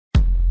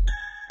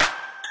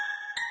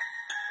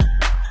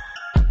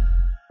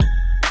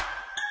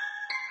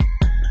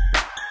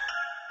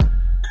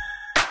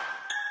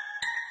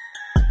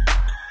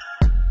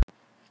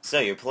So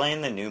you're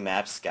playing the new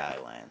map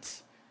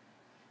Skylands,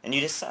 and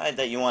you decide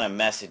that you want to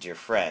message your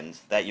friend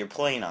that you're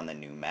playing on the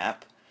new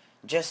map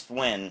just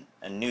when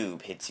a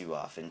noob hits you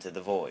off into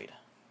the void.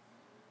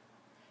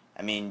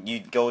 I mean, you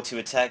go to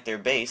attack their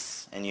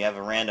base, and you have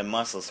a random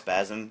muscle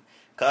spasm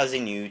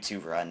causing you to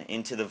run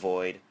into the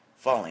void,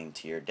 falling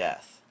to your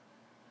death.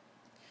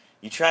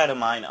 You try to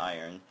mine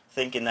iron,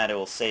 thinking that it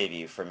will save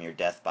you from your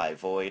death by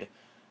void,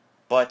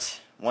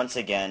 but once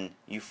again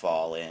you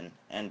fall in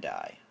and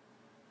die.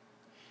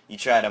 You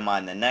try to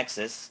mine the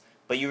nexus,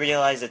 but you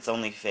realize it's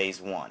only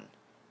phase 1,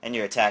 and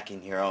you're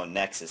attacking your own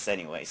nexus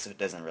anyway, so it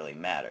doesn't really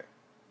matter.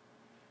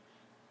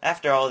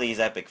 After all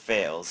these epic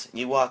fails,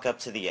 you walk up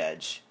to the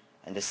edge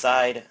and you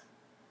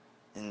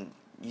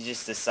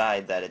just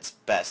decide that it's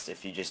best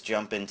if you just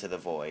jump into the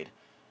void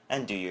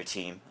and do your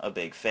team a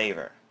big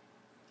favor.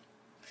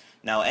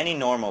 Now, any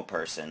normal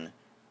person,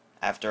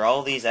 after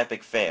all these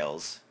epic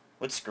fails,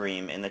 would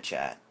scream in the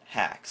chat,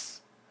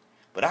 hacks.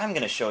 But I'm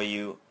going to show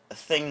you a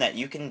thing that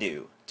you can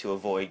do to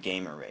avoid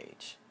gamer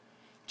rage.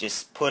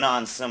 Just put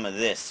on some of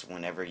this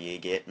whenever you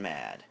get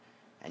mad,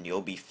 and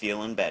you'll be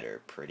feeling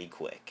better pretty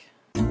quick.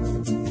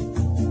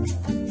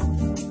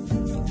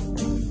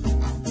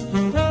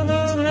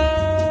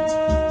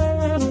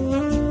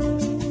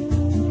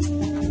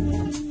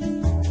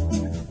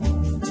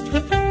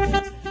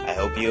 I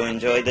hope you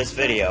enjoyed this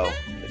video.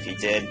 If you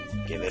did,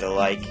 give it a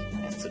like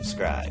and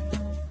subscribe.